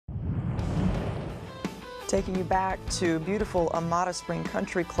Taking you back to beautiful Amata Spring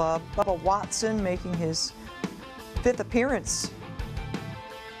Country Club. Babba Watson making his 5th appearance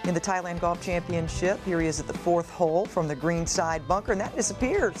in the Thailand Golf Championship. Here he is at the 4th hole from the green side bunker, and that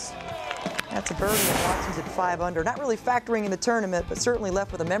disappears. That's a birdie, and Watson's at 5 under. Not really factoring in the tournament, but certainly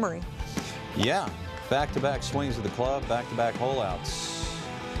left with a memory. Yeah, back-to-back swings of the club, back-to-back hole-outs.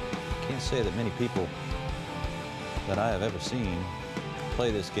 Can't say that many people that I have ever seen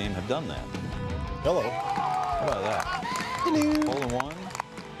play this game have done that. Hello. How about that? Hello. Hole-in-one,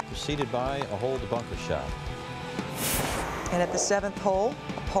 preceded by a hole to bunker shot. And at the 7th hole,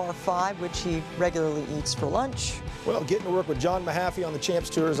 a par 5, which he regularly eats for lunch. Well, getting to work with John Mahaffey on the Champs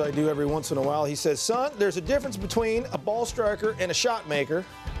Tour, as I do every once in a while, he says, son, there's a difference between a ball striker and a shot maker,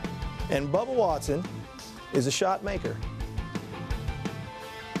 and Babba Watson is a shot maker.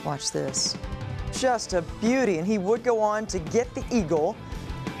 Watch this. Just a beauty, and he would go on to get the eagle.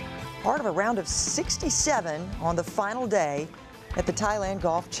 Part of a round of 67 on the final day at the Thailand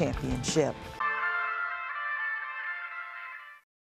Golf Championship.